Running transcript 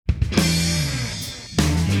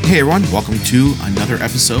Hey everyone, welcome to another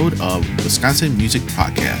episode of Wisconsin Music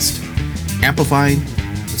Podcast, amplifying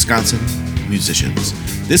Wisconsin musicians.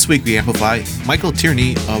 This week we amplify Michael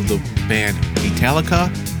Tierney of the band Beatallica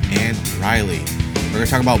and Riley. We're going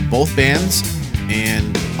to talk about both bands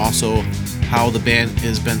and also how the band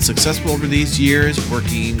has been successful over these years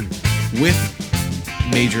working with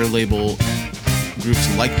major label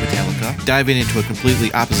groups like Beatallica, diving into a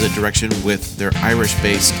completely opposite direction with their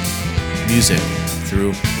Irish-based music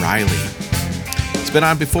through Riley. He's been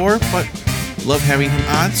on before, but love having him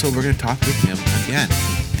on, so we're going to talk with him again.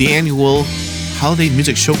 The annual Holiday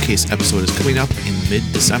Music Showcase episode is coming up in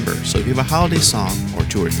mid-December, so if you have a holiday song or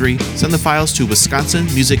two or three, send the files to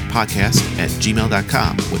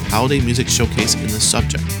wisconsinmusicpodcast@gmail.com with Holiday Music Showcase in the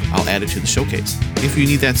subject. I'll add it to the showcase. If you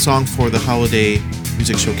need that song for the Holiday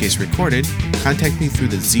Music Showcase recorded, contact me through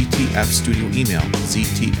the ZTF Studio email,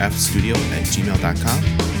 ztfstudio@gmail.com,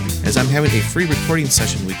 as I'm having a free recording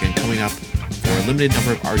session weekend coming up for a limited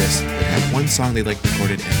number of artists that have one song they like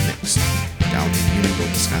recorded and mixed down in Unionville,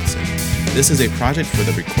 Wisconsin. This is a project for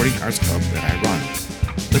the Recording Arts Club that I run.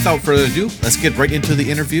 Without further ado, let's get right into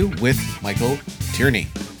the interview with Michael Tierney.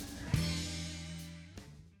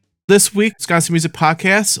 This week, Wisconsin Music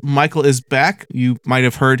Podcast, Michael is back. You might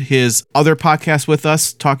have heard his other podcast with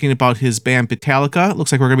us talking about his band Beatallica.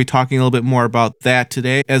 Looks like we're going to be talking a little bit more about that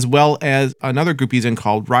today, as well as another group he's in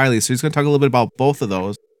called Riley. So he's going to talk a little bit about both of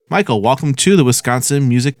those. Michael, welcome to the Wisconsin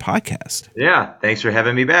Music Podcast. Yeah, thanks for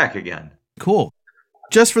having me back again. Cool.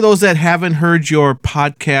 Just for those that haven't heard your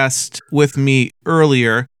podcast with me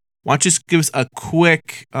earlier, why don't you just give us a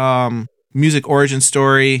quick music origin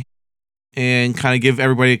story and kind of give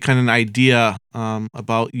everybody kind of an idea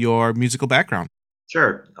about your musical background.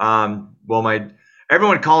 Sure.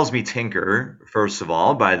 Everyone calls me Tinker, first of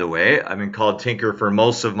all, by the way. I've been called Tinker for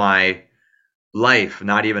most of my life,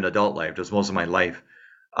 not even adult life, just most of my life.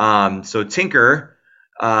 So Tinker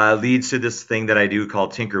leads to this thing that I do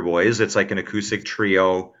called Tinker Boys. It's like an acoustic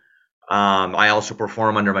trio. I also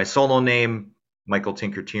perform under my solo name, Michael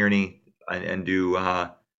Tinker Tierney, and do,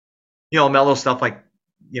 mellow stuff like,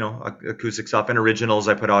 acoustic stuff and originals.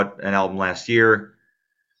 I put out an album last year.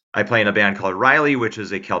 I play in a band called Riley, which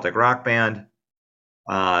is a Celtic rock band.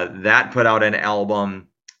 That put out an album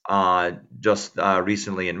just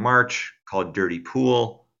recently in March called Dirty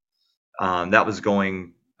Pool. That was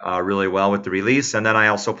going really well with the release. And then I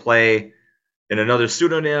also play in another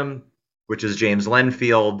pseudonym, which is James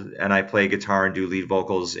Lenfield, and I play guitar and do lead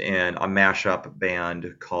vocals in a mashup band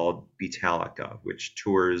called Beatallica, which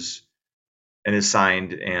tours and is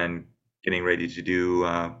signed and getting ready to do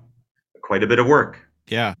quite a bit of work.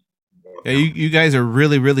 Yeah, you guys are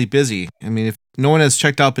really, really busy. I mean, if no one has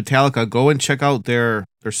checked out Beatallica, go and check out their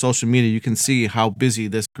social media. You can see how busy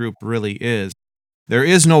this group really is. There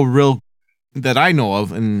is no real that I know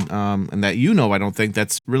of, and that you know, I don't think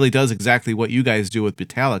that's really does exactly what you guys do with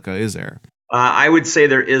Beatallica, is there? I would say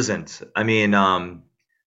there isn't. I mean, a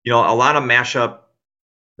lot of mashup,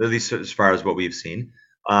 at least as far as what we've seen,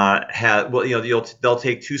 they'll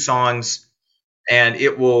take two songs and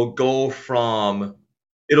it will go from,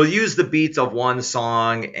 it'll use the beats of one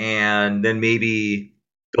song and then maybe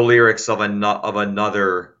the lyrics of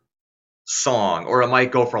another song, or it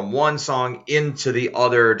might go from one song into the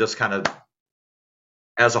other, just kind of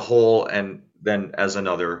as a whole and then as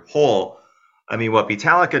another whole. I mean, what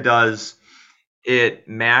Beatallica does, it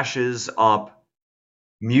mashes up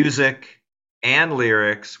music and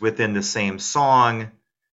lyrics within the same song,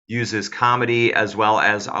 uses comedy as well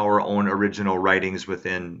as our own original writings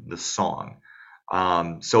within the song.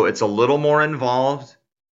 So it's a little more involved.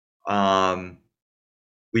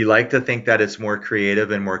 We like to think that it's more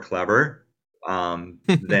creative and more clever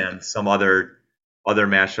than some other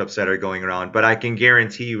mashups that are going around. But I can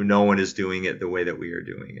guarantee you no one is doing it the way that we are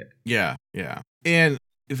doing it. Yeah. And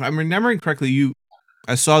if I'm remembering correctly,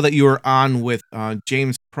 I saw that you were on with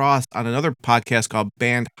James Cross on another podcast called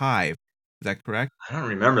Band Hive. Is that correct? I don't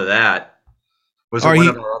remember that. Was it one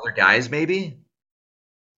of our other guys, maybe?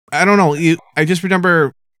 I don't know. I just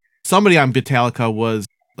remember somebody on Beatallica was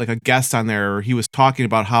like a guest on there, or he was talking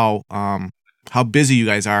about how busy you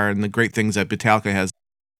guys are and the great things that Beatallica has,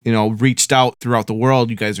 reached out throughout the world.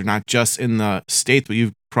 You guys are not just in the States, but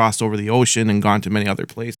you've crossed over the ocean and gone to many other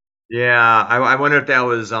places. Yeah, I wonder if that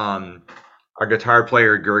was our guitar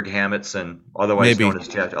player Gerg Hammondson, otherwise known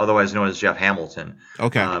as Jeff Hamilton.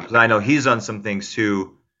 Okay. Because I know he's done some things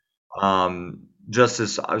too, just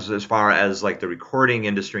as far as like the recording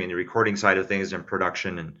industry and the recording side of things and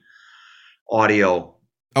production and audio.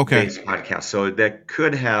 Okay. Based podcast. So that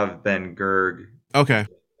could have been Gerg. Okay.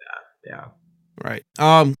 Yeah. Right.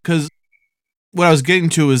 Because what I was getting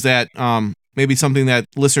to is that maybe something that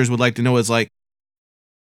listeners would like to know is like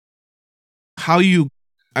how you,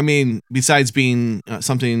 I mean, besides being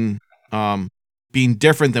something, being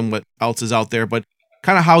different than what else is out there, but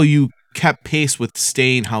kind of how you kept pace with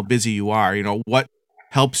staying how busy you are. You know, what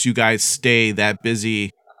helps you guys stay that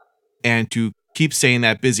busy and to keep staying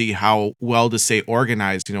that busy, how well to stay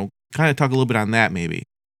organized, you know, kind of talk a little bit on that maybe.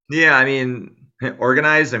 Yeah, I mean,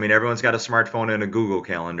 organized. I mean, everyone's got a smartphone and a Google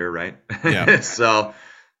Calendar, right? Yeah. So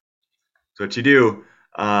that's what you do.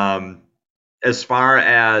 As far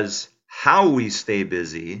as how we stay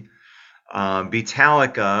busy,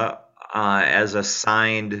 Beatallica, as a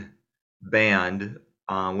signed band,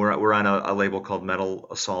 we're on a label called Metal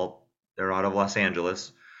Assault. They're out of Los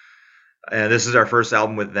Angeles, and this is our first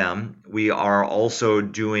album with them. We are also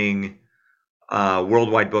doing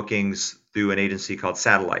worldwide bookings through an agency called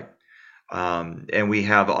Satellite, and we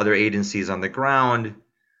have other agencies on the ground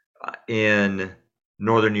in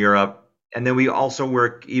Northern Europe. And then we also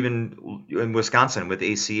work even in Wisconsin with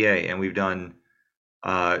ACA, and we've done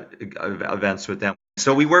events with them.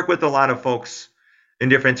 So we work with a lot of folks in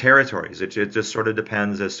different territories. It just sort of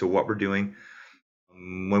depends as to what we're doing.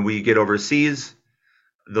 When we get overseas,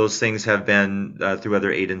 those things have been through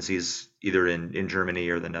other agencies, either in Germany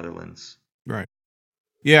or the Netherlands. Right.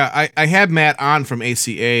 Yeah, I had Matt on from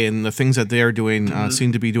ACA, and the things that they're doing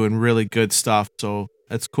seem to be doing really good stuff. So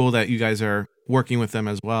it's cool that you guys are working with them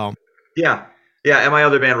as well. Yeah, yeah. And my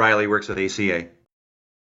other band, Riley, works with ACA.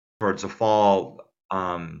 Towards the fall,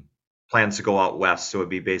 plans to go out west. So it'd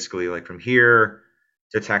be basically like from here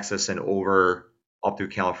to Texas and over up through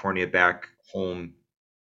California, back home,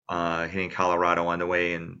 hitting Colorado on the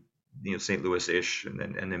way, and St. Louis-ish, and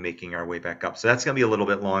then making our way back up. So that's gonna be a little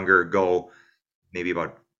bit longer go, maybe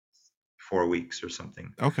about 4 weeks or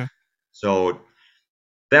something. Okay. So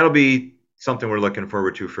that'll be something we're looking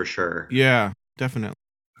forward to for sure. Yeah, definitely.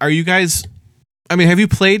 Are you guys, I mean, have you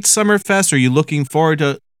played Summerfest? Are you looking forward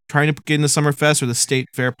to trying to get into Summerfest or the State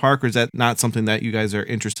Fair Park, or is that not something that you guys are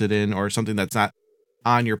interested in, or something that's not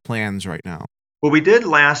on your plans right now? Well, we did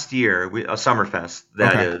last year, a Summerfest,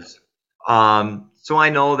 that Okay. is. So I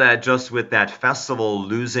know that just with that festival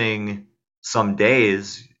losing some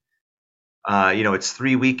days, it's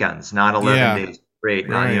 3 weekends, not 11 Yeah. days straight.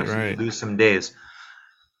 Right, So you right. lose some days.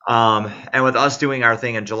 And with us doing our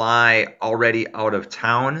thing in July, already out of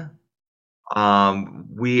town,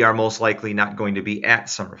 we are most likely not going to be at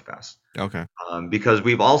Summerfest. Okay. Because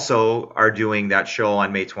we've also are doing that show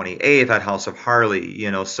on May 28th at House of Harley,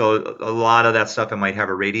 so a lot of that stuff, it might have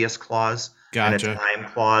a radius clause and a Gotcha. time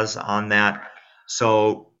clause on that.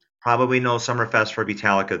 So probably no Summerfest for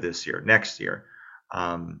Beatallica next year.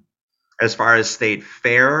 As far as State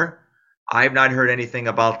Fair, I've not heard anything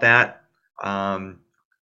about that.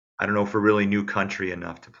 I don't know if we're really new country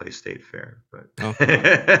enough to play State Fair, but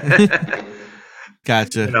Okay.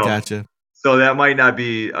 Gotcha. Gotcha. So that might not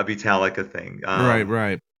be a Beatallica thing. Right,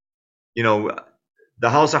 right. The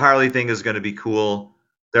House of Harley thing is going to be cool.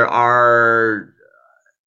 There are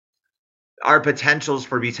potentials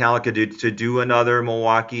for Beatallica to do another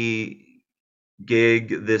Milwaukee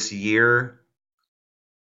gig this year,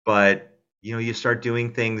 but you start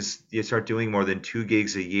doing more than 2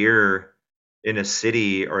 gigs a year in a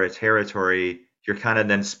city or a territory, you're kind of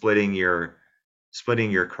then splitting your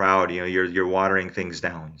crowd. You're watering things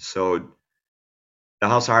down. So the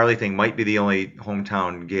House of Harley thing might be the only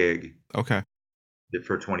hometown gig. Okay.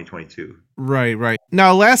 For 2022. Right, right.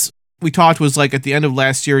 Now, last we talked was like at the end of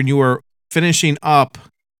last year, and you were finishing up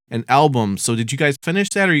an album. So did you guys finish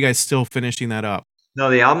that, or are you guys still finishing that up? No,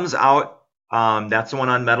 the album's out. That's the one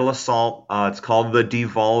on Metal Assault. It's called the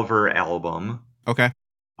Devolver album. Okay.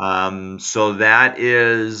 So that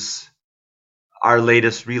is our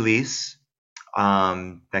latest release.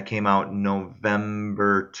 That came out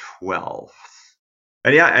November 12th.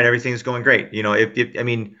 And yeah, and everything's going great.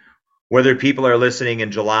 Whether people are listening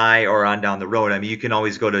in July or on down the road, you can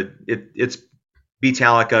always go to it's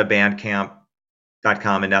Beatallica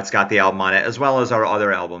Bandcamp.com, and that's got the album on it, as well as our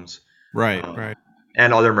other albums. Right, right.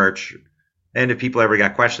 And other merch. And if people ever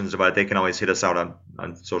got questions about it, they can always hit us out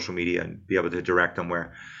on social media and be able to direct them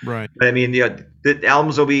where. Right. But the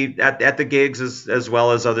albums will be at the gigs as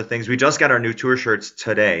well as other things. We just got our new tour shirts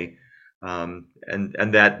today, and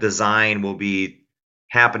that design will be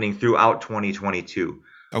happening throughout 2022.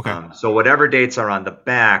 Okay. So whatever dates are on the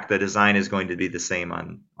back, the design is going to be the same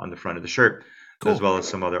on the front of the shirt, cool. As well as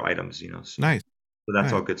some other items. So, nice. So that's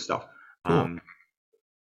nice. all good stuff. Cool.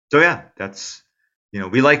 So yeah, that's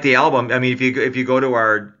we like the album. If you go to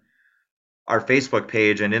our Facebook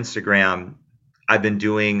page and Instagram, I've been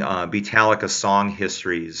doing Beatallica song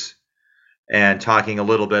histories and talking a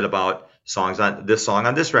little bit about songs on this song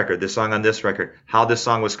on this record, this song on this record, how this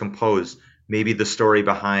song was composed, maybe the story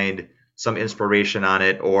behind some inspiration on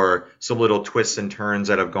it, or some little twists and turns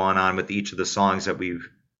that have gone on with each of the songs that we've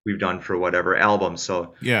done for whatever album.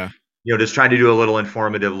 So Yeah. Just trying to do a little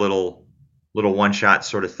informative, little one shot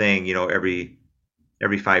sort of thing, every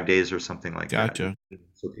 5 days or something like Gotcha. that.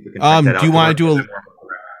 So people can check that out. Do you want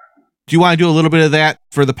to do a little bit of that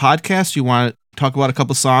for the podcast? You want to talk about a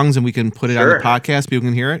couple songs and we can put it on the podcast, people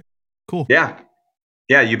can hear it? Cool. Yeah,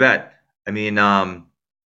 you bet. I mean, I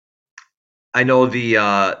know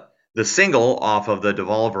the single off of the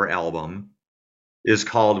Devolver album is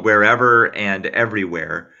called Wherever and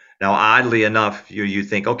Everywhere. Now, oddly enough, you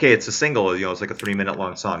think, okay, it's a single, it's like a 3-minute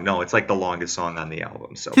long song. No, it's like the longest song on the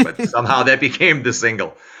album. So, but somehow that became the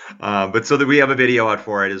single. But so that we have a video out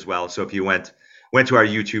for it as well. So if you went to our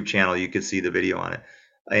YouTube channel, you could see the video on it.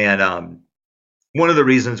 And one of the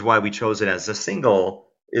reasons why we chose it as a single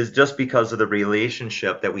is just because of the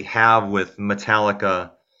relationship that we have with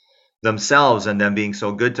Metallica themselves and them being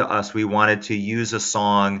so good to us. We wanted to use a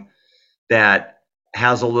song that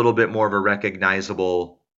has a little bit more of a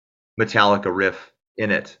recognizable Metallica riff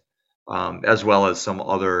in it, as well as some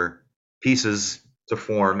other pieces to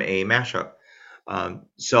form a mashup.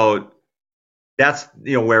 So that's,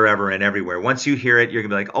 Wherever and Everywhere. Once you hear it, you're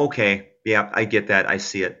gonna be like, okay, yeah, I get that, I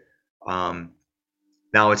see it.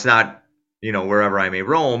 Now it's not, Wherever I May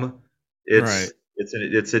Roam. It's right.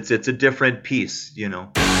 It's a different piece,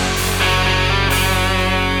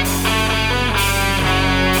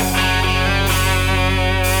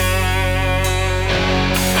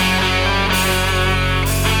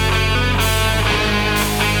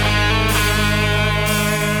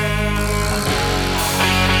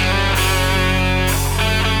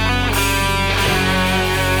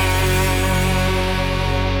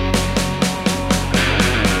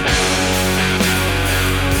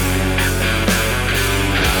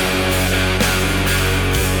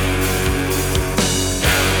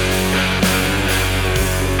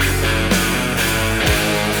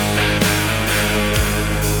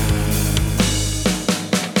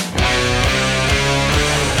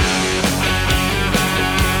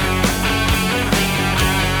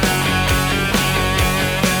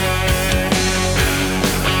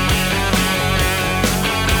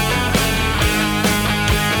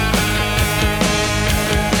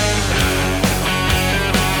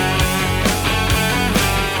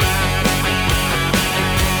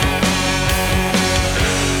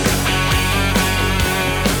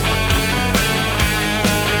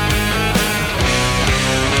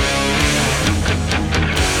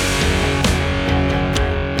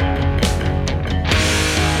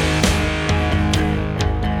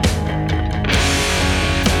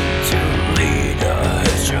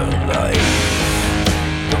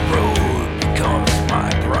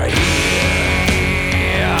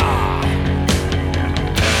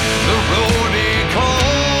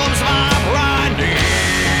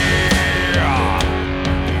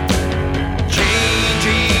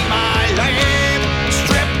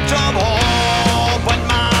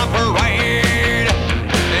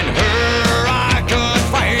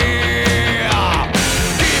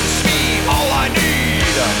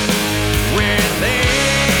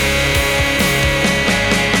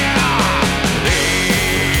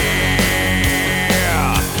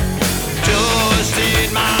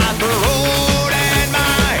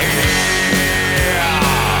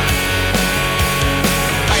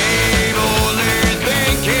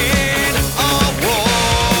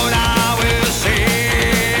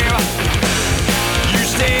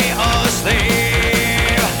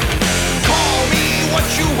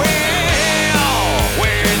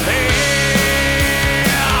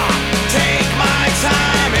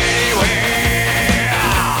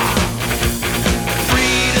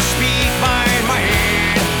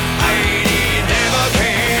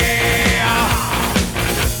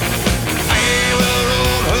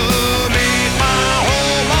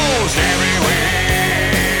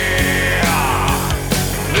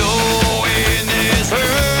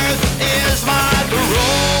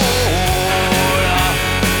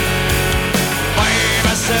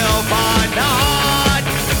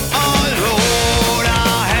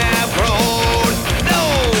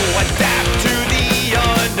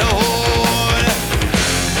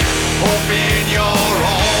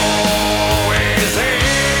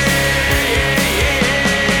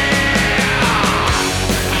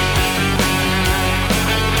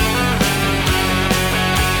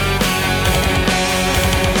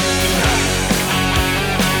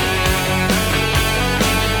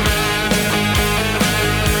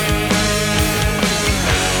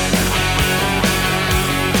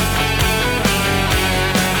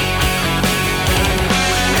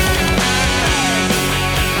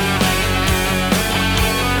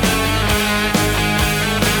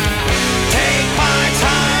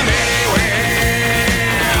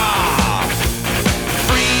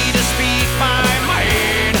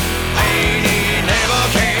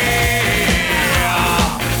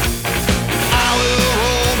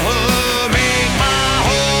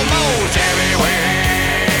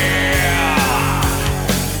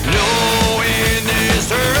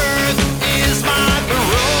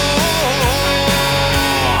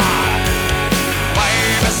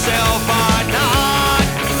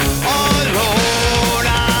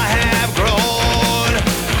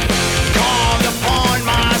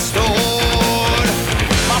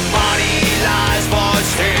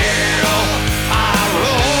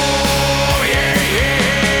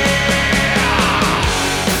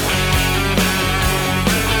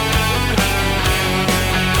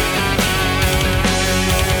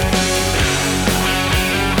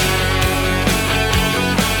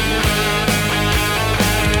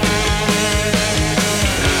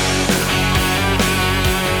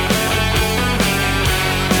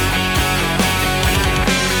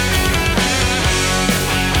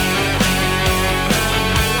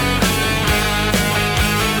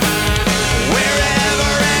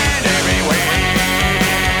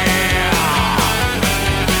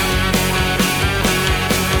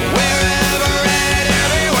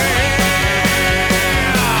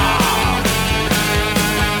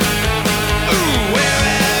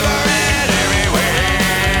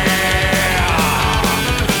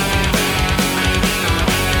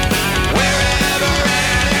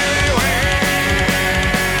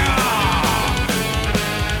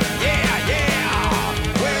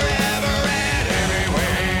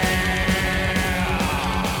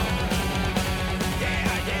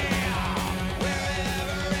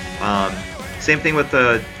 same thing with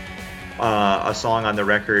the a song on the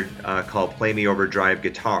record called "Play Me Overdrive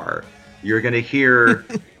Guitar." You're gonna hear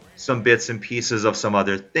some bits and pieces of some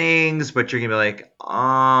other things, but you're gonna be like,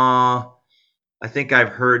 I think I've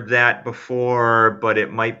heard that before, but it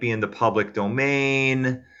might be in the public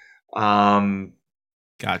domain. Gotcha.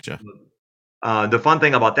 The fun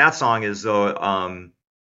thing about that song is, though,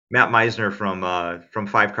 Matt Meisner from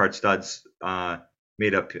Five Card Studs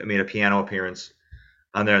made a piano appearance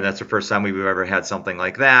on there, and that's the first time we've ever had something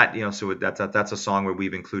like that. You know, so that's a song where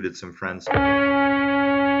we've included some friends.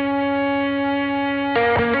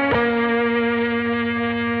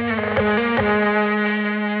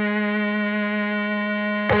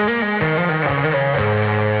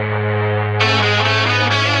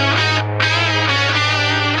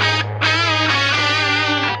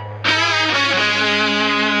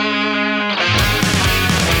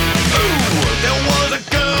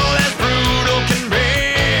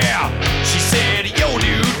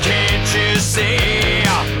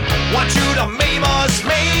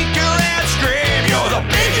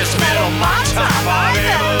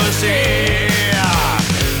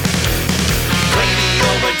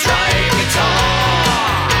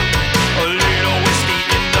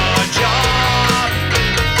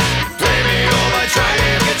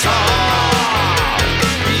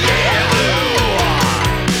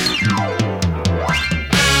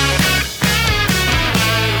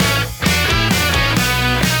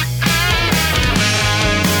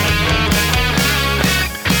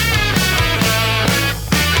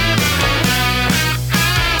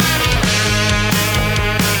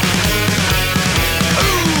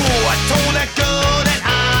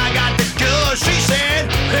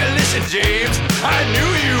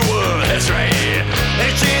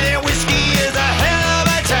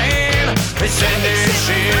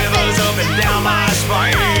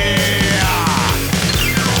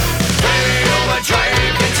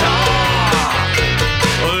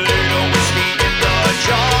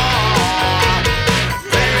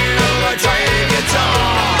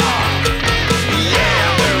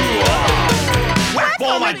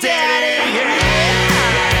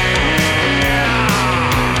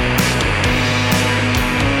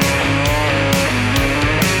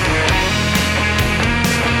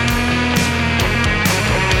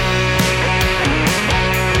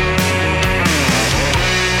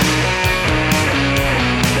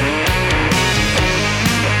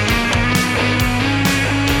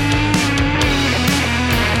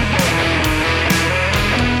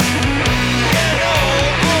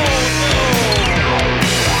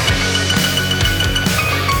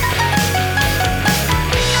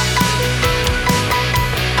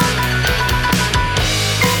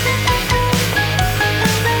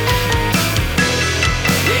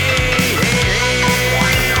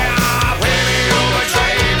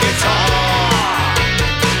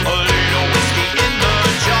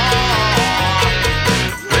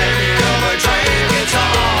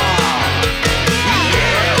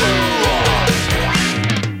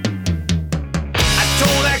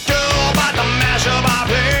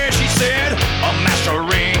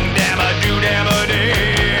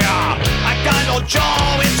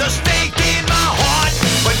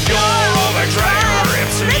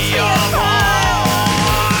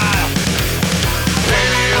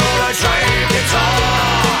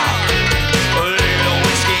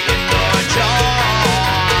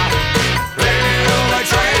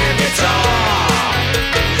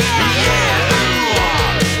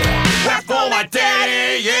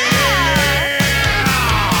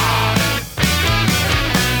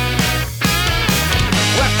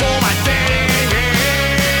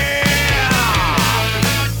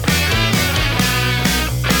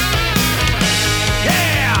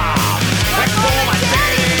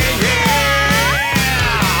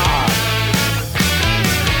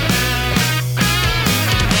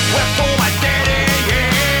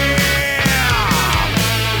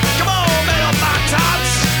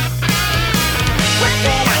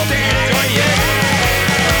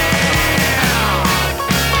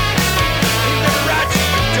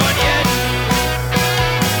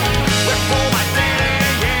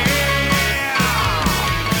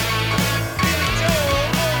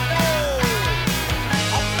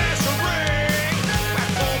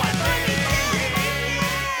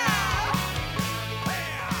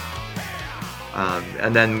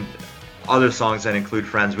 And then other songs that include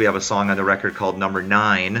friends, we have a song on the record called Number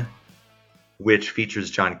 9, which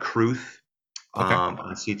features John Kruth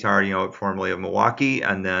on sitar, you know, formerly of Milwaukee,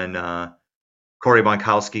 and then Corey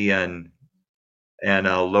Bonkowski and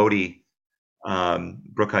Lodi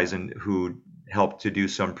Brookhuizen, who helped to do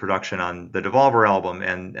some production on the Devolver album,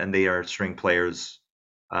 and they are string players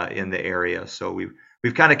in the area. So we've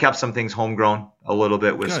kind of kept some things homegrown a little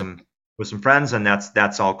bit with some friends, and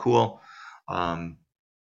that's all cool.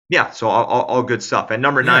 Yeah, so all good stuff. And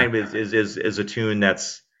number 9 is a tune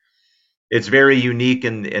it's very unique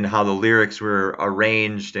in how the lyrics were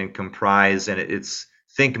arranged and comprised, and it's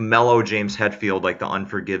think mellow James Hetfield, like the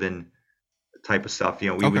Unforgiven type of stuff.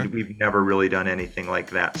 We've never really done anything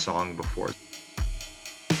like that song before.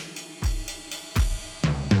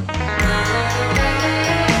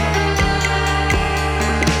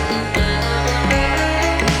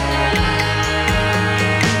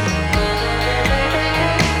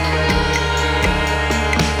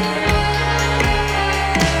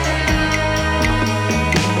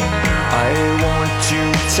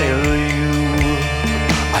 Tell you,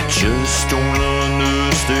 I just don't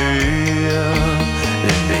understand.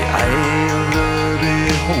 In the eye of the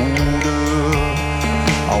beholder,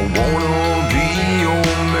 I wanna be your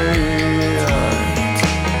man.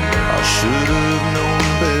 I should have known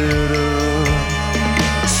better.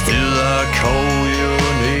 Still, I call your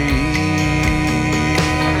name.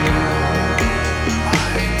 I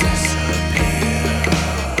disappear.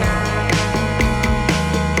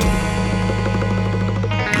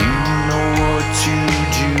 To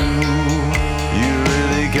do, you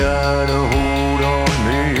really got a hold on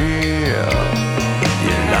me.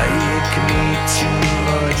 You like me too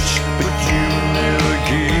much, but you never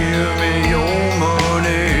give me your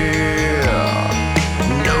money.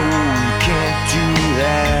 No, you can't do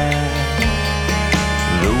that,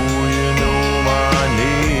 though you know my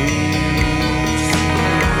name.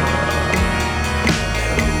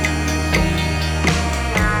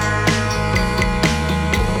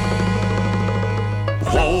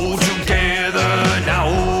 Hold together now,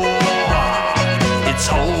 it's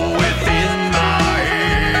all within my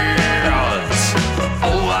hands.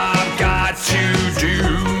 All I've got to do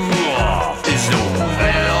is know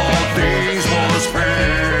that all things must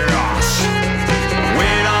pass.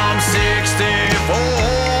 When I'm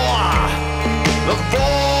 64, the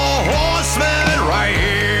 4 horsemen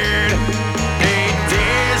ride 8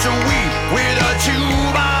 days a week with a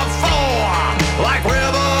 2x4, like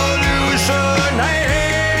Revolution 8.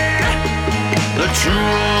 The two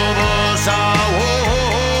of us are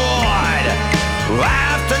one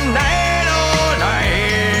after 909.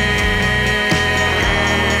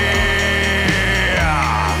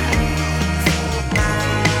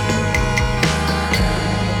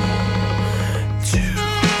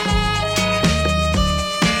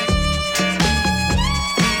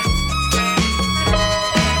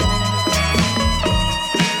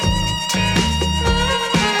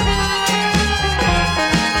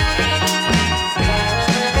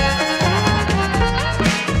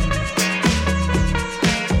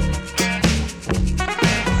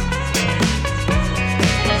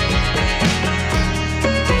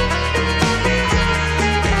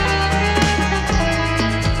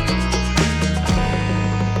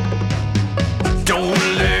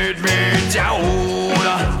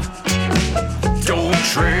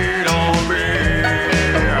 Tread on me,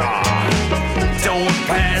 don't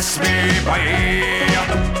pass me by,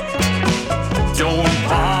 don't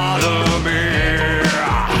bother me.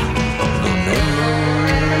 The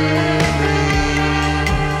memory remains,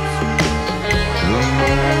 the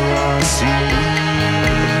more I see,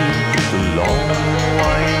 the long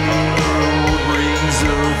winding road brings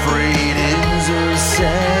the freight into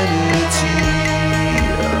sanity.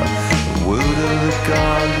 The word of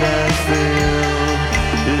God that fails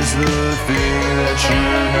is the thing that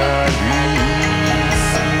should not be.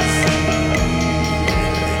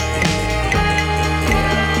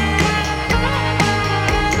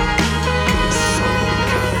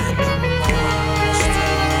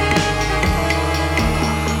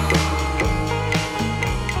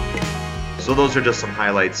 So those are just some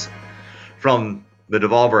highlights from the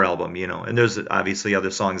Devolver album, and there's obviously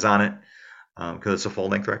other songs on it because it's a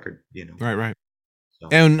full-length record, Right. So.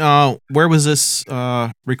 And where was this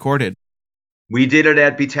recorded? We did it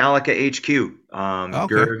at Beatallica HQ.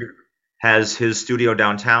 Okay. Gerg has his studio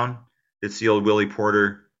downtown. It's the old Willie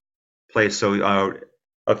Porter place, so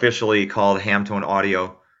officially called Hamtone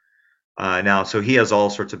Audio now. So he has all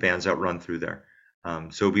sorts of bands that run through there.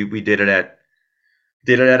 So we did it at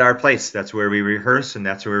our place. That's where we rehearse, and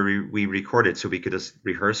that's where we recorded. So we could just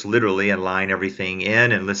rehearse literally and line everything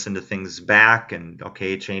in and listen to things back and,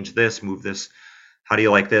 okay, change this, move this. How do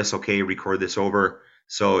you like this? Okay, record this over.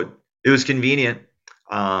 So it was convenient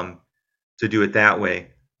to do it that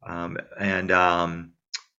way. A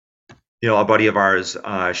buddy of ours,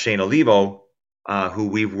 Shane Olivo, who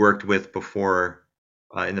we've worked with before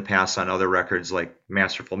in the past on other records like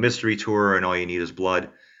Masterful Mystery Tour and All You Need Is Blood,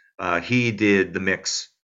 he did the mix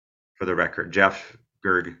for the record. Jeff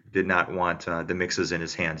Gerg did not want the mixes in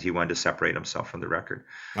his hands. He wanted to separate himself from the record.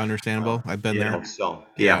 Understandable. I've been there. So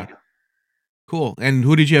yeah. Cool. And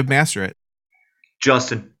who did you have master it?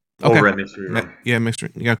 Justin Okay. over at Mystery Room.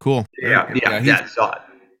 Mystery. Yeah, cool. Yeah. So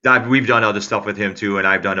we've done other stuff with him too, and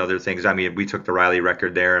I've done other things. I mean, we took the Riley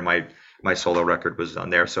record there, and my solo record was done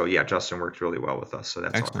there. So yeah, Justin worked really well with us. So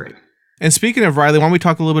that's all great. And speaking of Riley, why don't we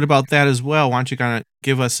talk a little bit about that as well? Why don't you kind of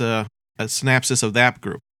give us a synopsis of that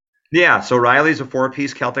group? Yeah, so Riley's a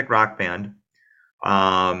 4-piece Celtic rock band.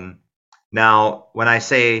 Now, when I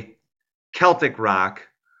say Celtic rock,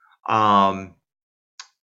 Riley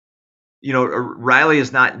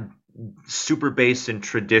is not super based in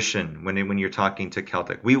tradition when you're talking to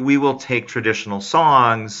Celtic. We will take traditional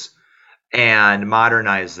songs and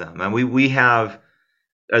modernize them, and we have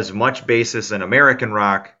as much basis in American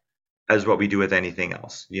rock as what we do with anything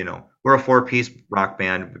else. We're a 4-piece rock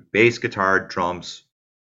band with bass, guitar, drums,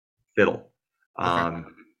 fiddle. And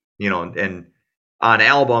on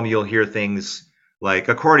album you'll hear things like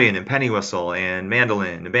accordion and penny whistle and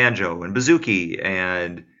mandolin and banjo and bouzouki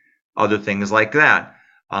and other things like that.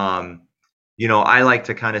 I like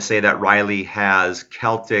to kind of say that Riley has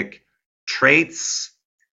Celtic traits,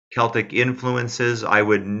 Celtic influences. I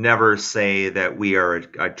would never say that we are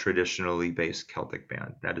a traditionally based Celtic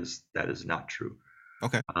band. That is not true.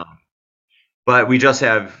 Okay. But we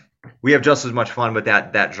have just as much fun with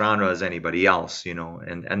that genre as anybody else,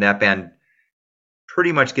 and that band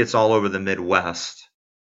pretty much gets all over the Midwest.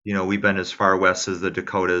 We've been as far west as the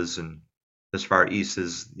Dakotas and as far east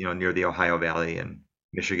as, near the Ohio Valley and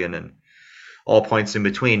Michigan and all points in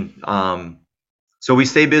between. So we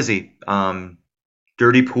stay busy.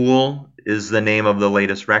 Dirty Pool is the name of the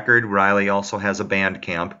latest record. Riley also has a band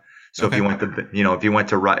camp. So if you went to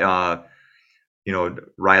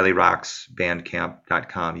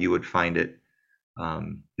RileyRocksBandcamp.com, you would find it.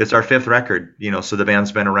 It's our 5th record, so the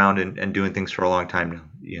band's been around and doing things for a long time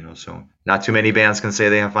now, so not too many bands can say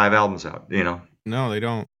they have 5 albums out, No, they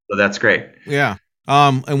don't. So that's great. Yeah.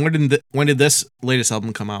 And when did this latest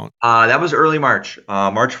album come out? That was early March.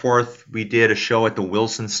 March 4th, we did a show at the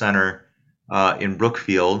Wilson Center in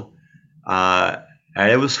Brookfield, and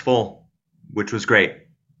it was full, which was great.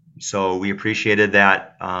 So we appreciated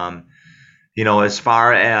that. As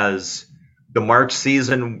far as the March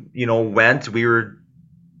season, went, we were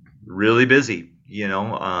really busy,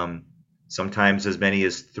 sometimes as many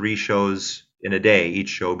as 3 shows in a day, each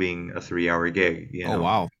show being a 3-hour gig, Oh,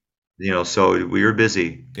 wow. So we were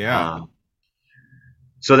busy. Yeah.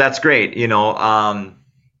 So that's great.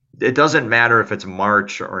 It doesn't matter if it's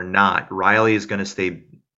March or not. Riley is going to stay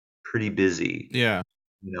pretty busy. Yeah.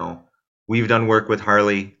 We've done work with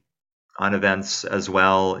Harley on events as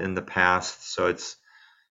well in the past. So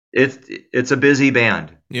it's a busy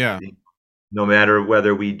band. Yeah. No matter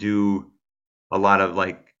whether we do a lot of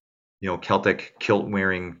Celtic kilt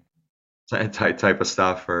wearing type of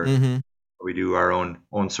stuff or we do our own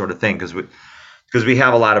sort of thing because we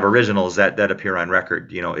have a lot of originals that appear on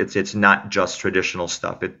record. It's not just traditional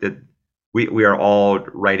stuff. We are all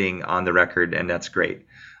writing on the record, and that's great.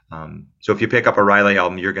 So if you pick up a Riley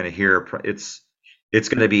album, you're going to hear it's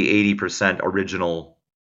going to be 80% original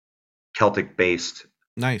Celtic based,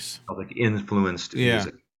 nice Celtic influenced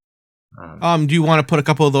music. Do you want to put a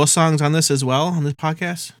couple of those songs on this as well on this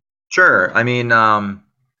podcast? Sure. I mean,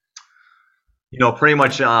 pretty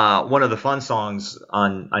much one of the fun songs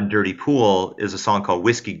on Dirty Pool is a song called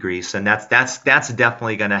Whiskey Grease, and that's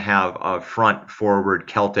definitely going to have a front forward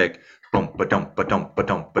Celtic bump ba dum ba dum ba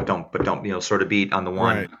dum ba dum ba dum sort of beat on the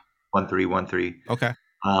 1-3-1-3. Okay.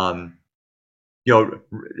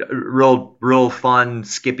 Real fun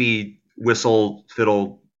skippy whistle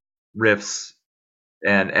fiddle riffs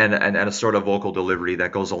and a sort of vocal delivery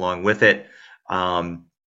that goes along with it. I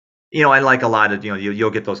like a lot of,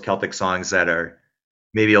 you'll get those Celtic songs that are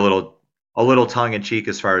maybe a little tongue in cheek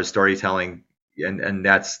as far as storytelling. And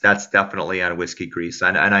that's definitely on Whiskey Grease.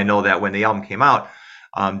 And I know that when the album came out,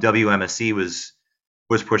 WMSC was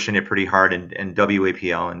pushing it pretty hard, and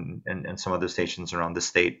WAPL and some other stations around the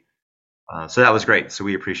state. So that was great. So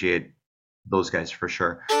we appreciate those guys for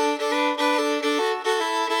sure.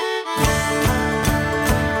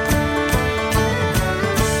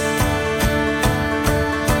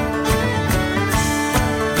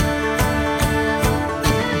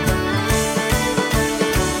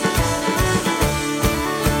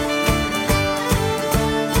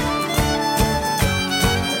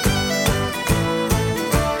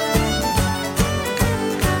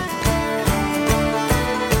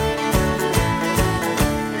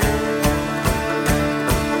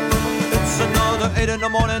 In the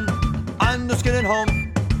morning, I'm just getting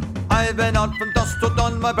home. I I've been out from dusk till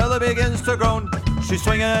dawn, my belly begins to groan. She's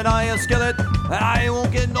swinging an iron skillet, and I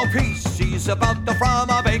won't get no peace. She's about to fry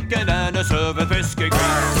my bacon and a serving biscuit grease.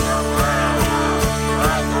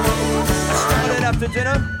 I started after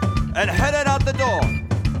dinner and headed out the door.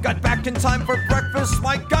 Got back in time for breakfast,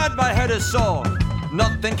 my God, my head is sore.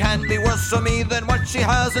 Nothing can be worse for me than what she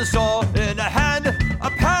has in store. In her hand, a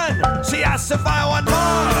pan, she asks if I want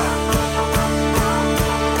more.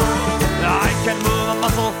 I can move a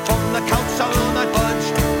muscle from the couch, I will not budge.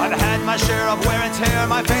 I've had my share of wear and tear,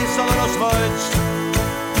 my face a little smudged.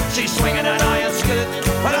 She's swinging an iron skillet,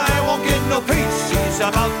 but I won't get no peace. She's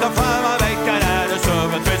about to fry my bacon and a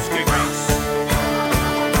serving biscuit grease.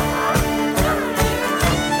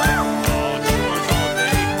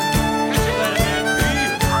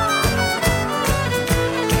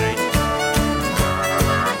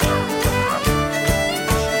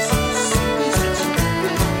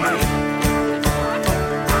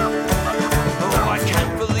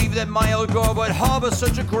 My old girl would harbor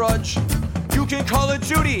such a grudge. You can call her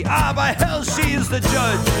Judy, by hell, she is the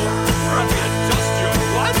judge.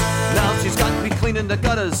 What? Now she's got me cleaning the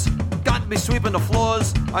gutters, got me sweeping the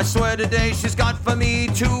floors. I swear today she's got for me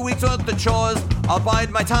 2 weeks worth of chores. I'll bide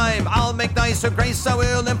my time, I'll make nice her grace I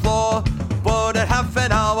will implore. But at half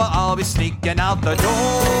an hour I'll be sneaking out the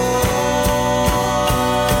door.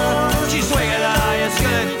 She's swinging an iron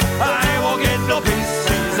skillet, I won't get no peace.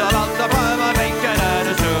 She's about to fry my bacon and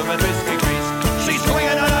a serving biscuit grease. She's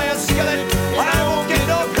swinging an iron skillet, I won't get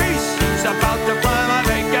no peace. She's about to fry my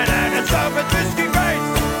bacon and a serving biscuit grease.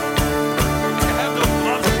 You have no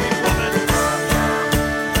love for me, woman.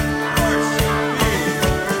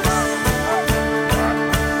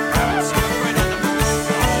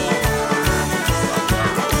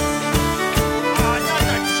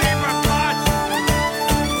 Another cheaper pot.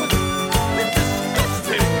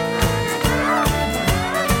 Disgusting.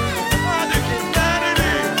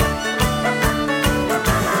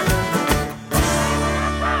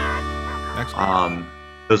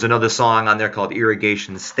 There's another song on there called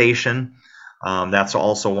Irrigation Station. That's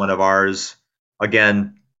also one of ours.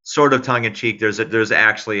 Again, sort of tongue-in-cheek. There's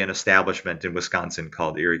actually an establishment in Wisconsin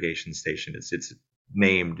called Irrigation Station. It's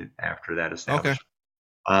named after that establishment.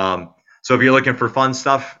 Okay. So if you're looking for fun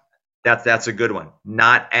stuff, that's a good one.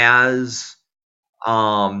 Not as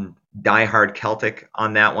diehard Celtic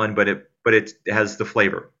on that one, but it has the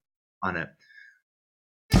flavor on it.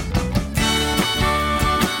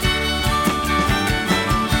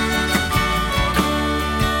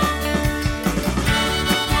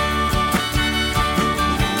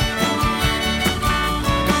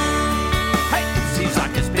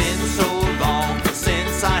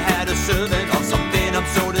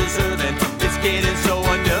 Getting so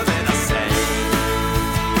unnerving, I say,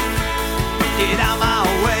 get out my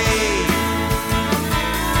way.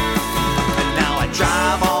 And now I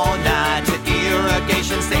drive all night to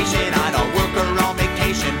Irrigation Station. I don't work or on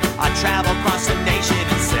vacation. I travel across the nation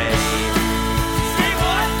and say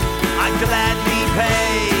what? I'd gladly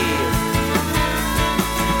pay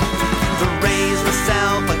to raise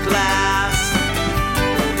myself a glass.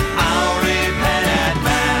 I'll repent at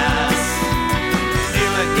mass.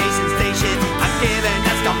 Irrigation Station, I'm giving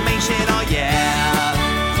exclamation, oh yeah.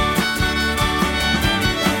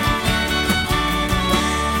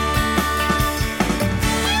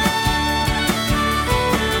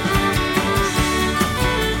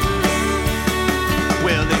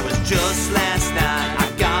 Well, it was just last night I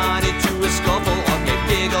got into a scuffle, a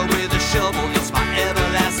digger with a shovel. It's my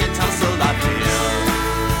everlasting tussle I feel,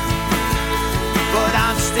 but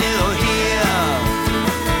I'm still here.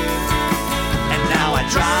 And now I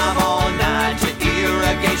drive all night to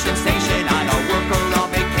Irrigation Station. I don't work or on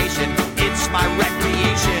vacation. It's my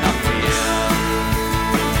recreation, I feel.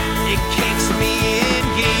 It kicks me in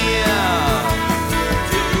gear.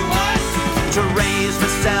 Do what? To raise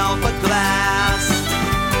myself a glass.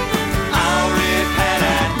 I'll repent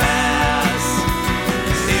at mass.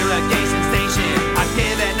 Irrigation Station, I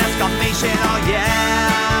give an exclamation, oh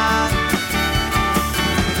yeah.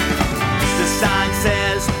 The sign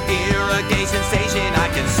says Irrigation Station, I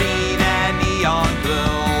can see that neon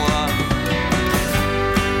glow.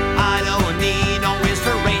 I don't need no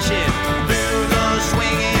inspiration. Through those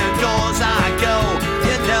swinging doors I go.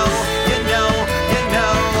 You know, you know, you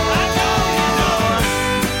know. I know, you know.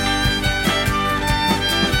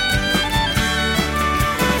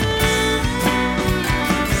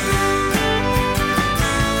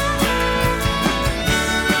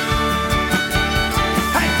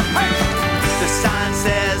 Hey, hey. The sign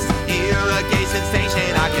says Irrigation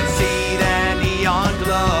Station, I can see that neon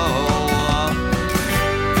glow.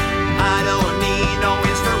 I don't need no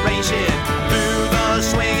inspiration. Through the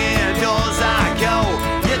swinging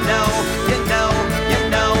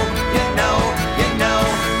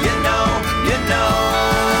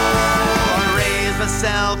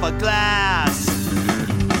myself a glass.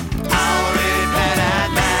 I'll repent at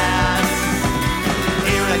mass.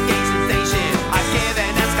 Irrigation station, I give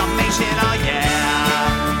an exclamation, oh yeah.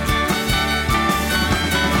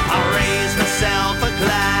 I'll raise myself a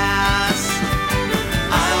glass.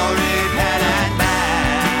 I'll repent at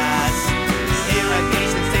mass.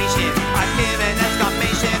 Irrigation station, I give an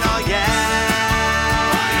exclamation, oh yeah.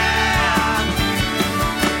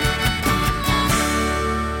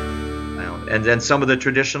 And then some of the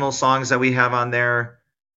traditional songs that we have on there.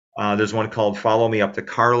 There's one called "Follow Me Up to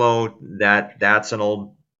Carlo." That's an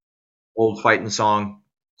old fighting song.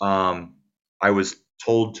 I was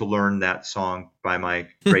told to learn that song by my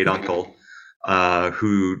great uncle,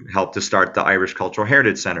 who helped to start the Irish Cultural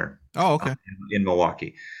Heritage Center. Oh, okay. In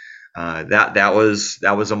Milwaukee. That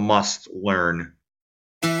was a must learn.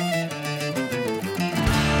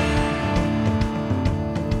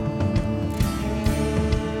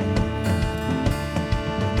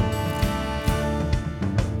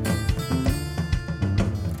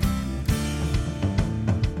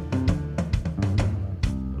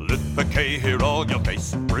 Litvacay here on your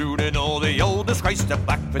face, brooding all the old disgrace. The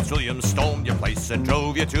Black Fitzwilliam stormed your place and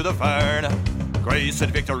drove you to the fern. Grace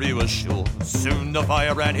and victory was sure, soon the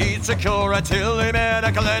firebrand he'd secure, until he met a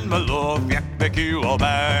Glenmalure, Fiacpicu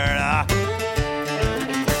O'Byrne.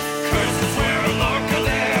 Curses where a Lord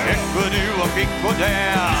Kildare, Equidue of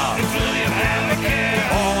Equidare, Fitzwilliam have a care,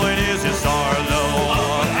 all it is Sarlo.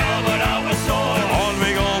 Albert our sword, on we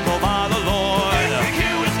go by the Lord.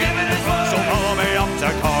 Fiacpicu is given his word, so follow me up to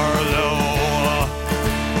Carlo.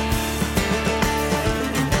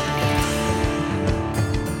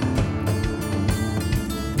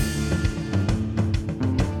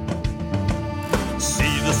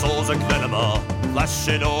 Souls of Glenema,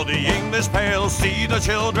 flashing o'er the English pale. See the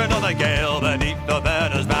children of the gale beneath the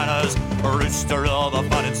banner's banners. Rooster of the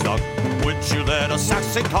fun and stock, would you let a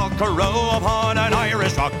Saxon conqueror row upon an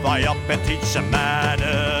Irish rock? Fly up and teach them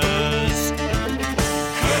manners.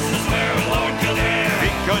 Curses where a Lord Kildare,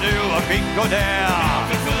 Pico-doo, a Pico-dare.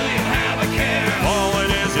 Fitzwilliam have a care, all it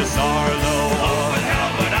is Sarlo. Up with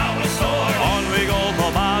Albert our sword, on we go for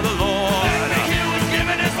by the Lord. Fiacpicu is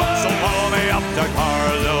given his word, so follow me up to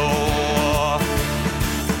Carlo.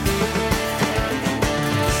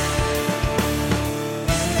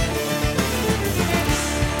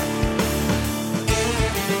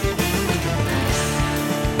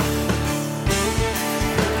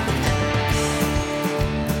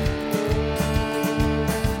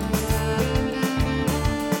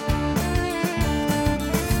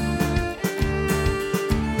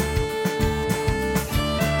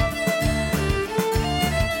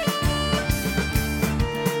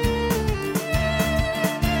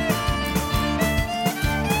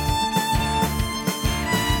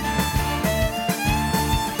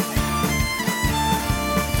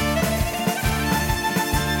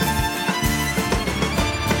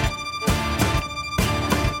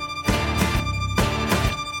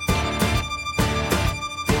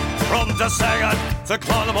 To Sagan, to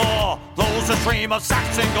Clonmore, flows the stream of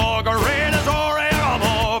Saxon gore. Green as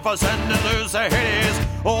Oriamore, for sending loose the Hades.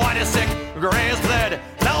 White is sick, grey is bled.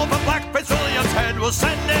 Now for Black Fitzwilliam's head was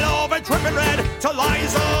sending over tripping red to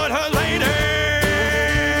Liza and her ladies.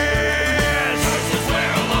 Curses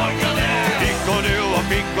where a Lord Kildare, Pico-doo, a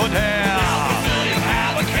Pico-dare. Now Fitzwilliam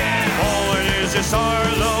have a care, all it is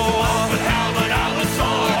Sarlo. Up with Albert our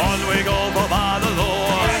sword, on we go for by the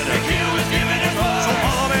Lord. Fiacpicu is given his word, so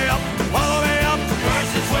follow me up.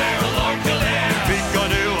 Curses where a Lord Kildare,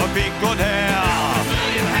 Pico-doo, a Pico-dare.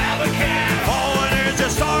 Fitzwilliam have a care, all it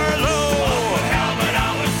is Sarlo. Up with Albert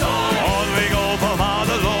our sword, on we go for by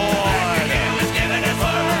the Lord. Fiacpicu is given his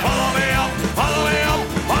word, follow me up, follow me up,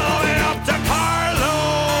 follow me up to Carlo.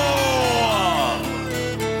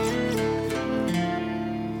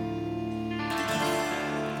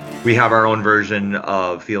 We have our own version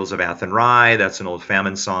of "Fields of Athenry." That's an old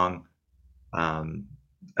famine song.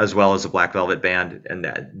 As well as the Black Velvet Band. And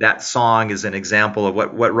that song is an example of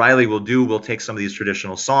what Riley will do. We'll take some of these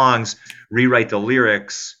traditional songs, rewrite the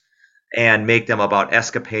lyrics, and make them about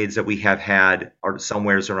escapades that we have had or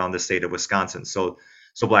somewheres around the state of Wisconsin. So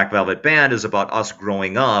Black Velvet Band is about us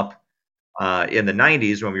growing up in the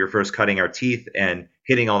 90s when we were first cutting our teeth and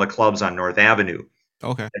hitting all the clubs on North Avenue.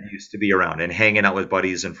 Okay. That used to be around, and hanging out with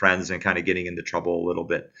buddies and friends and kind of getting into trouble a little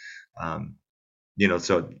bit.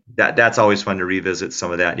 So that's always fun to revisit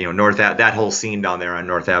some of that. That whole scene down there on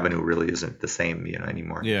North Avenue really isn't the same,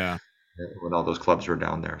 anymore. Yeah. When all those clubs were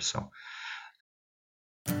down there. So.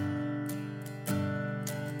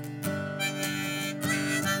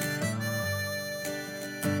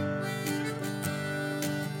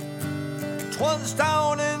 'Twas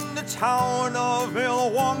down in the the town of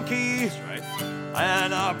Milwaukee. That's right.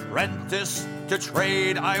 An apprentice to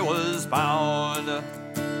trade I was bound.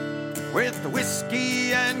 With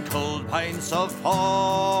whiskey and cold pints of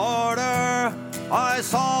porter, I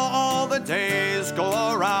saw all the days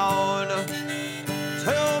go around.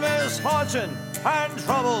 Till misfortune and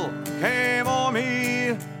trouble came on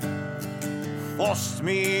me, forced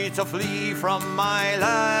me to flee from my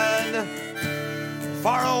land,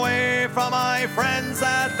 far away from my friends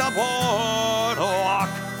at the boardwalk,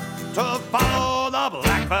 to follow the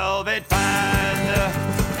Black Velvet Band.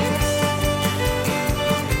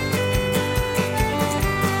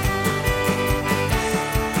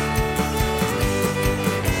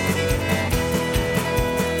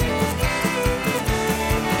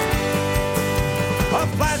 A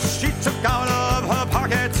flat she took out of her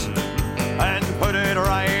pocket and put it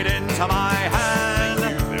right into my hand.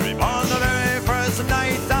 On the very first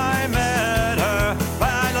night I met her,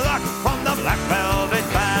 bad luck from the Black Velvet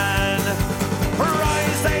Band. Her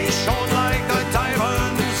eyes, they shone like the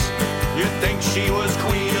diamonds. You'd think she was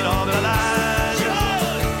queen of the land.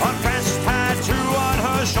 A fresh tattoo on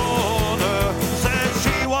her shoulder said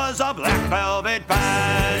she was a Black Velvet Band.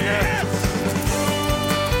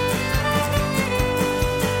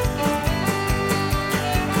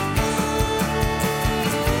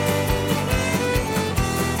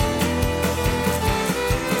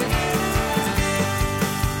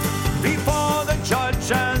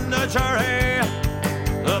 And the jury,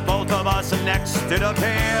 the both of us next did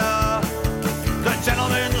appear. The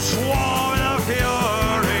gentleman swore in a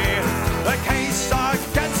fury, the case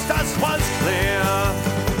against us was clear.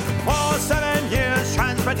 For 7 years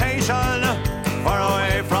transportation, far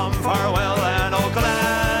away from Farwell and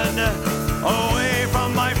Oakland, away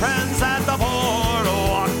from my friends at the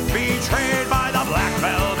boardwalk, betrayed by the Black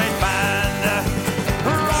Velvet Band.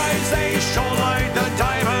 Her eyes, they shone like the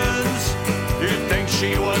diamonds. You'd think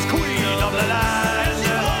she was queen of the land.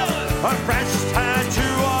 Her fresh tattoo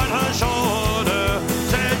on her shoulder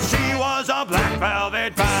said she was a Black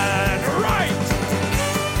Velvet Band. Right!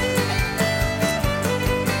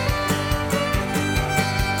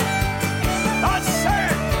 That's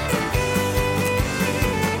it!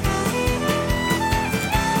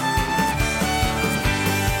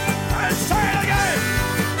 And say it again!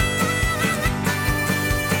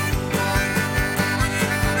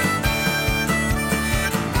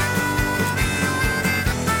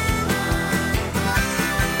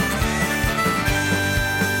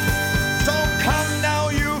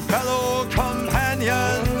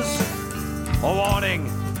 A warning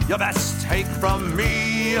you best take from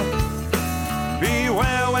me.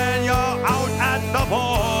 Beware when you're out at the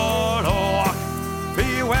boardwalk.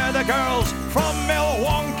 Beware the girls from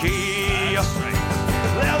Milwaukee.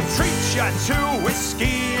 They'll treat you to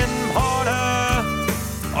whiskey and porter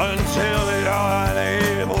until you're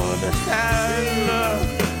unable to stand.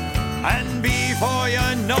 And before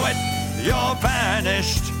you know it, you're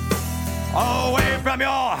vanished away from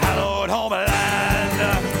your hallowed homeland.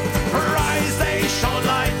 Her eyes, they shone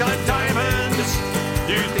like the diamonds.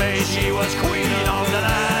 You'd think she was queen of the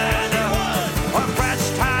land. A fresh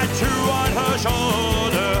tattoo on her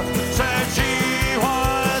shoulder said she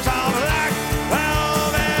was a Black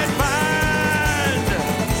Velvet Band.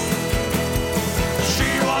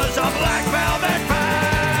 She was a Black Velvet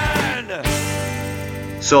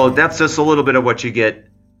Band. So that's just a little bit of what you get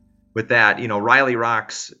with that. You know, Riley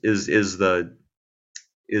Rocks is the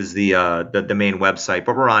main website,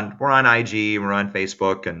 but we're on IG, we're on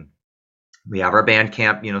Facebook, and we have our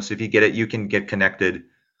Bandcamp. You know, so if you get it, you can get connected,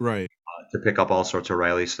 Right. To pick up all sorts of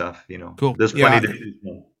Riley stuff. You know, Cool. There's plenty to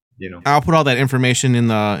do. You know, I'll put all that information in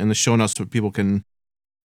the show notes so people can,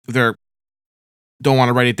 if they don't want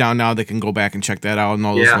to write it down now, they can go back and check that out and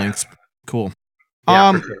all those links. Cool.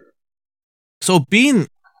 Yeah, for sure. So being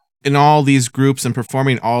in all these groups and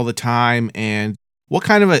performing all the time, and what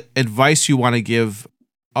kind of advice you want to give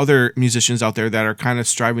other musicians out there that are kind of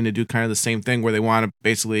striving to do kind of the same thing, where they want to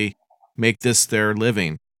basically make this their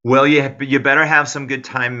living? Well, you better have some good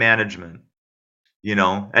time management, you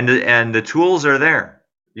know, and the tools are there.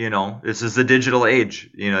 You know, this is the digital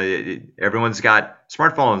age. You know, everyone's got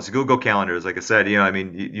smartphones, Google calendars. Like I said, you know, I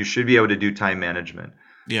mean, you should be able to do time management.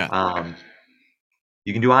 Yeah.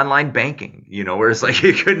 You can do online banking, you know, whereas like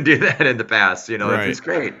you couldn't do that in the past. You know, Right. It's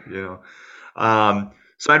great. You know,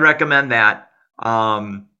 so I'd recommend that.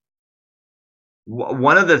 One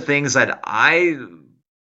of the things that I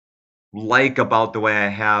like about the way I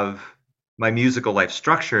have my musical life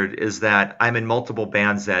structured is that I'm in multiple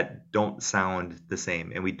bands that don't sound the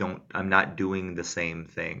same, and I'm not doing the same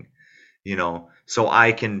thing, you know, so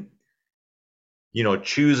I can, you know,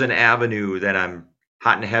 choose an avenue that I'm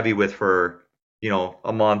hot and heavy with for,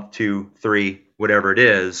 a month, 2, 3, whatever it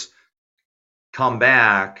is, come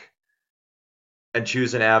back and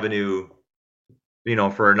choose an avenue,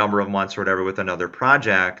 for a number of months or whatever with another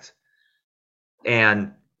project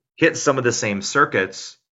and hit some of the same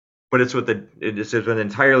circuits, but it's with an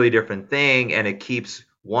entirely different thing, and it keeps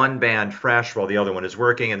one band fresh while the other one is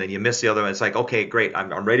working, and then you miss the other one. It's like, okay, great,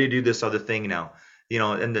 I'm ready to do this other thing now,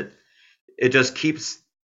 and it just keeps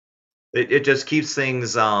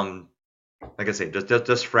things, like I say,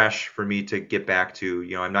 just fresh for me to get back to.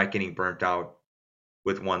 I'm not getting burnt out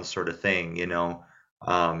with one sort of thing.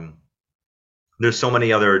 There's so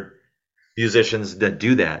many other musicians that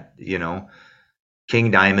do that.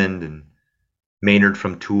 King Diamond and Maynard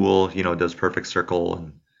from Tool, does Perfect Circle,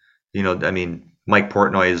 and I mean, Mike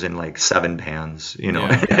Portnoy is in like 7 bands, Yeah.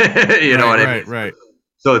 what I mean? Right.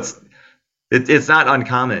 So it's not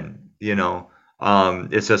uncommon,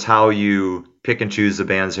 it's just how you pick and choose the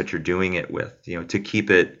bands that you're doing it with, to keep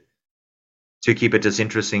it just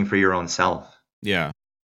interesting for your own self. Yeah.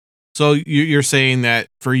 So you're saying that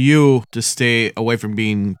for you to stay away from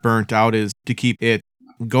being burnt out is to keep it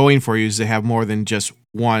going for you is to have more than just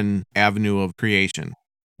one avenue of creation.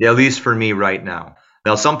 Yeah, at least for me right now.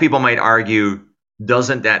 Now, some people might argue,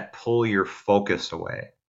 doesn't that pull your focus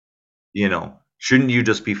away? Shouldn't you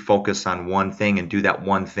just be focused on one thing and do that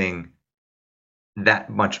one thing that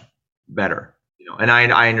much better? And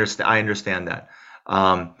I understand that.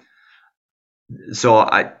 So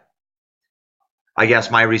I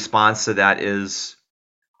guess my response to that is,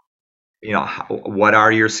 what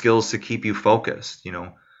are your skills to keep you focused?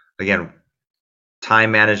 Again,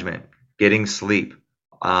 time management, getting sleep,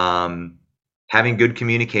 having good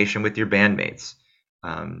communication with your bandmates.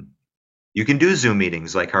 You can do Zoom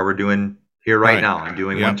meetings like how we're doing here right now. I'm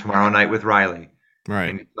doing one tomorrow night with Riley.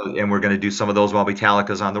 Right. And we're going to do some of those while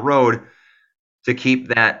Metallica's on the road to keep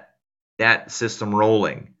that system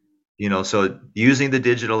rolling. So using the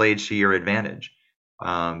digital age to your advantage.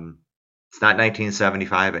 It's not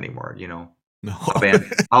 1975 anymore, No.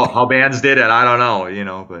 How bands did it, I don't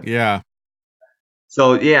know, but yeah.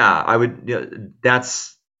 So yeah, I would.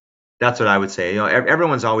 That's what I would say.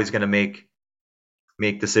 Everyone's always going to make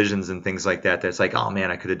decisions and things like that. That's like, oh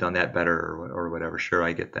man, I could have done that better or whatever. Sure,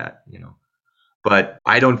 I get that, but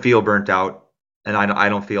I don't feel burnt out, and I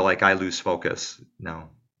don't feel like I lose focus. No,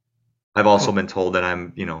 I've also been told that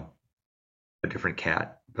I'm, a different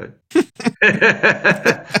cat, but.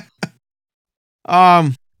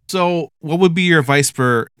 So what would be your advice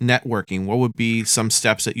for networking? What would be some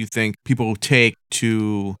steps that you think people take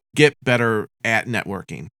to get better at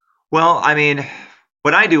networking? Well, I mean,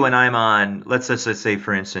 what I do when I'm on, let's say,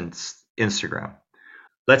 for instance, Instagram.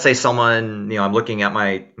 Let's say someone, I'm looking at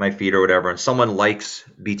my feed or whatever, and someone likes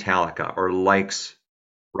Beatallica or likes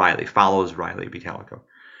Riley, follows Riley Beatallica.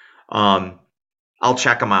 I'll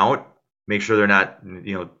check them out, make sure they're not,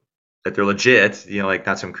 that they're legit, like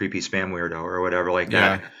not some creepy spam weirdo or whatever like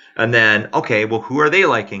that. And then, okay, well, who are they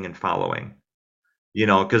liking and following?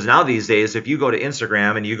 Because now these days, if you go to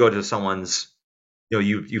Instagram and you go to someone's,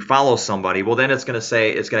 you follow somebody, well, then it's going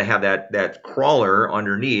to have that crawler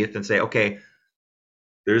underneath and say, okay,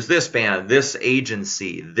 there's this band, this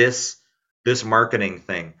agency, this marketing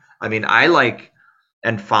thing. I mean, I like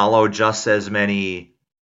and follow just as many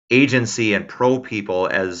agency and pro people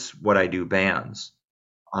as what I do bands.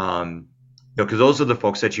 Because those are the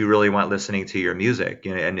folks that you really want listening to your music,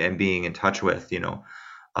 and being in touch with,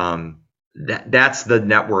 that's the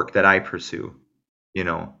network that I pursue,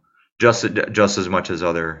 just as much as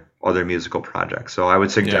other musical projects. So I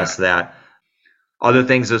would suggest that. Other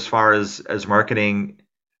things as far as marketing,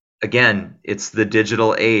 again, it's the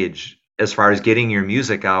digital age as far as getting your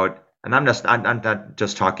music out. And I'm not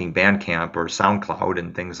just talking Bandcamp or SoundCloud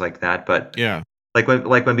and things like that, but like when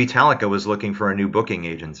Beatallica was looking for a new booking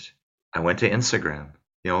agent, I went to Instagram.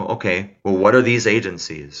 Okay, well, what are these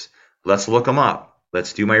agencies? Let's look them up.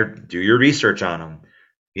 Let's do your research on them.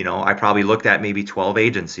 I probably looked at maybe 12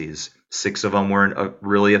 agencies. 6 of them weren't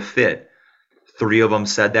really a fit. 3 of them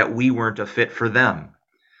said that we weren't a fit for them.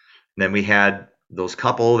 And then we had those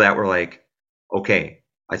couple that were like, okay,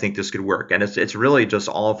 I think this could work. And it's really just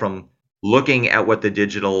all from looking at what the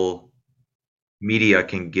digital media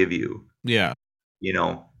can give you. Yeah.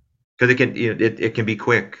 Because it can be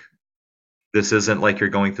quick. This isn't like you're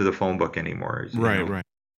going through the phone book anymore. Right.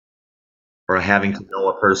 Or having to know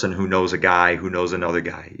a person who knows a guy who knows another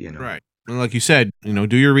guy, Right. And like you said,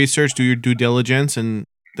 do your research, do your due diligence, and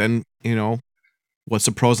then, what's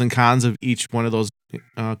the pros and cons of each one of those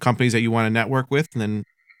companies that you want to network with, and then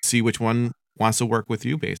see which one wants to work with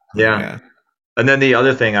you, basically. Yeah. And then the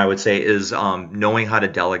other thing I would say is knowing how to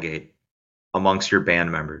delegate. amongst your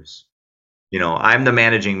band members. I'm the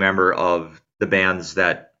managing member of the bands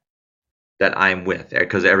that I'm with,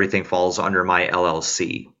 because everything falls under my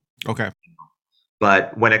LLC. Okay.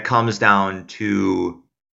 But when it comes down to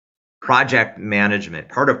project management,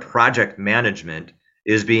 part of project management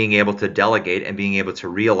is being able to delegate and being able to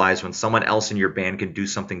realize when someone else in your band can do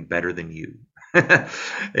something better than you.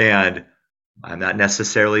 And I'm not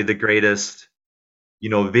necessarily the greatest,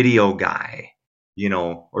 video guy,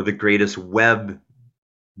 or the greatest web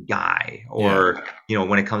guy, or,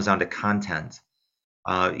 when it comes down to content,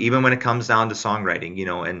 even when it comes down to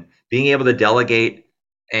songwriting, and being able to delegate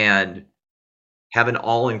and have an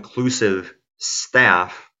all-inclusive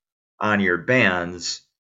staff on your bands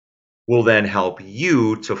will then help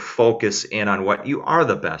you to focus in on what you are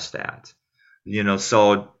the best at.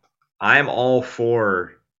 So I'm all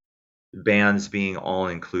for bands being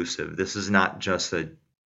all-inclusive. This is not just a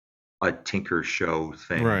Tinker show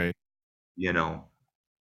thing. Right.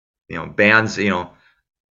 Bands,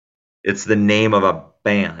 it's the name of a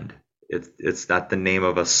band. It's not the name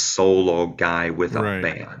of a solo guy with a Right.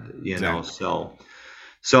 band, Exactly.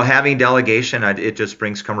 So having delegation, it just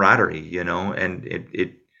brings camaraderie, and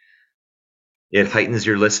it heightens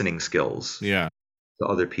your listening skills Yeah. to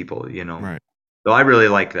other people, Right. So I really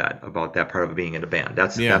like that about that part of being in a band.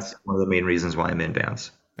 That's Yeah. that's one of the main reasons why I'm in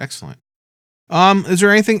bands. Excellent. Is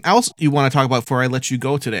there anything else you want to talk about before I let you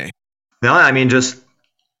go today? No, I mean, just,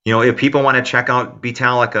 if people want to check out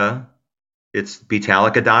Beatallica, it's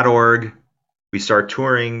Beatallica.org. We start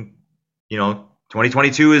touring,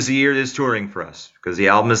 2022 is the year is touring for us because the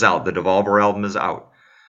album is out. The Devolver album is out.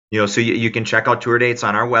 So you can check out tour dates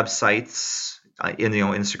on our websites, in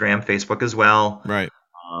Instagram, Facebook as well. Right.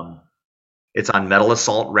 It's on Metal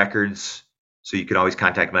Assault Records, so you can always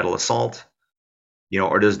contact Metal Assault.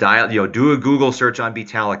 Or just do a Google search on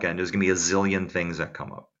Beatallica, and there's gonna be a zillion things that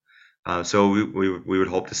come up. So we would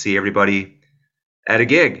hope to see everybody at a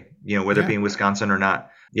gig, whether it be in Wisconsin or not.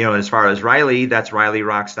 As far as Riley, that's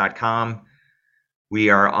RileyRocks.com. We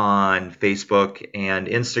are on Facebook and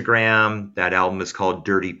Instagram. That album is called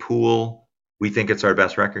Dirty Pool. We think it's our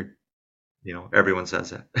best record. Everyone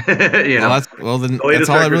says that. Well, then that's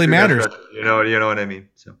all that really matters. You know what I mean?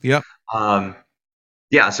 So. Yep.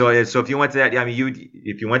 Yeah. So if you went to that,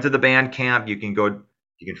 if you went to the Bandcamp, you can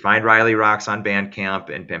find Riley Rocks on Bandcamp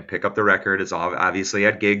and pick up the record. It's obviously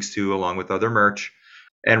at gigs too, along with other merch.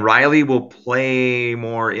 And Riley will play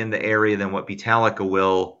more in the area than what Beatallica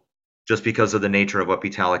will, just because of the nature of what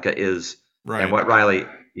Beatallica is, Right. and what Riley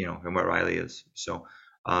is. So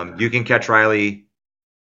you can catch Riley,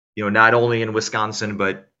 not only in Wisconsin,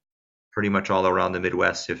 but pretty much all around the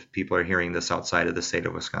Midwest if people are hearing this outside of the state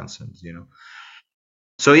of Wisconsin,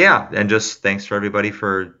 So yeah, and just thanks for everybody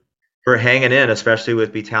for hanging in, especially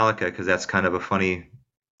with Beatallica, because that's kind of a funny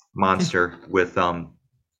monster with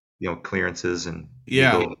clearances and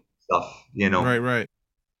legal stuff, Right.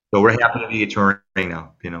 So we're happy to be touring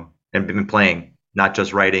now, and been playing, not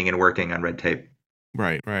just writing and working on Red Tape.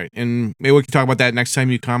 Right. And maybe we can talk about that next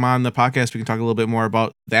time you come on the podcast. We can talk a little bit more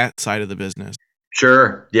about that side of the business.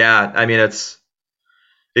 Sure. Yeah. I mean,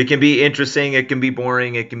 it can be interesting. It can be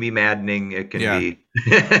boring. It can be maddening. It can be,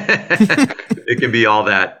 it can be all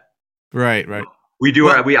that. Right.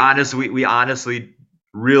 We honestly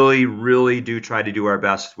really, really do try to do our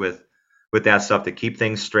best with that stuff to keep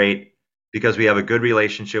things straight, because we have a good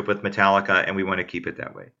relationship with Metallica and we want to keep it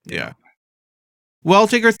that way. Yeah. Well,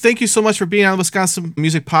 Tinker, thank you so much for being on the Wisconsin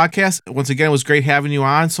Music Podcast. Once again, it was great having you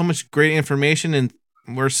on. So much great information, and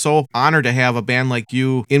we're so honored to have a band like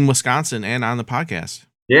you in Wisconsin and on the podcast.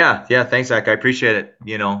 Yeah. Thanks, Zach. I appreciate it.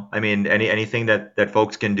 I mean, anything that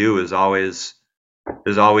folks can do is always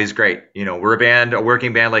great. We're a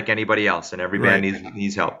working band like anybody else, and every band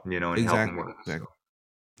needs help. And helping work. Exactly.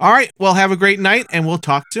 All right. Well, have a great night, and we'll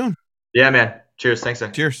talk soon. Yeah, man. Cheers. Thanks,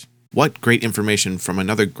 Zach. Cheers. What great information from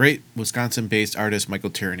another great Wisconsin-based artist, Michael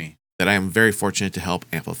Tierney, that I am very fortunate to help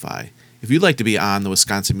amplify. If you'd like to be on the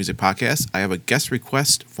Wisconsin Music Podcast, I have a guest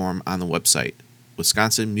request form on the website,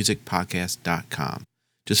 wisconsinmusicpodcast.com.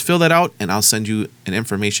 Just fill that out, and I'll send you an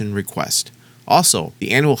information request. Also,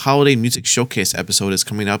 the annual Holiday Music Showcase episode is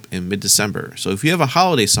coming up in mid-December, so if you have a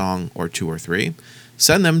holiday song or two or three,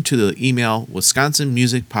 send them to the email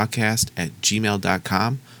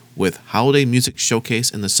wisconsinmusicpodcast@gmail.com with Holiday Music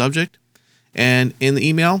Showcase in the subject, and in the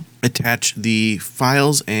email, attach the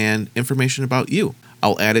files and information about you.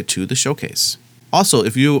 I'll add it to the showcase. Also,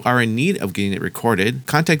 if you are in need of getting it recorded,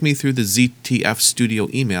 contact me through the ZTF Studio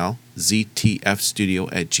email,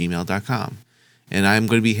 ztfstudio@gmail.com. And I'm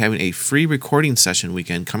going to be having a free recording session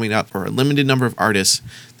weekend coming up for a limited number of artists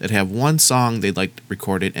that have one song they'd like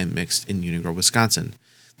recorded and mixed in Union Grove, Wisconsin.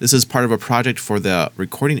 This is part of a project for the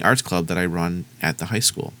Recording Arts Club that I run at the high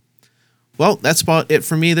school. Well, that's about it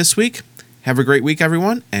for me this week. Have a great week,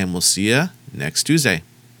 everyone, and we'll see you next Tuesday.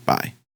 Bye.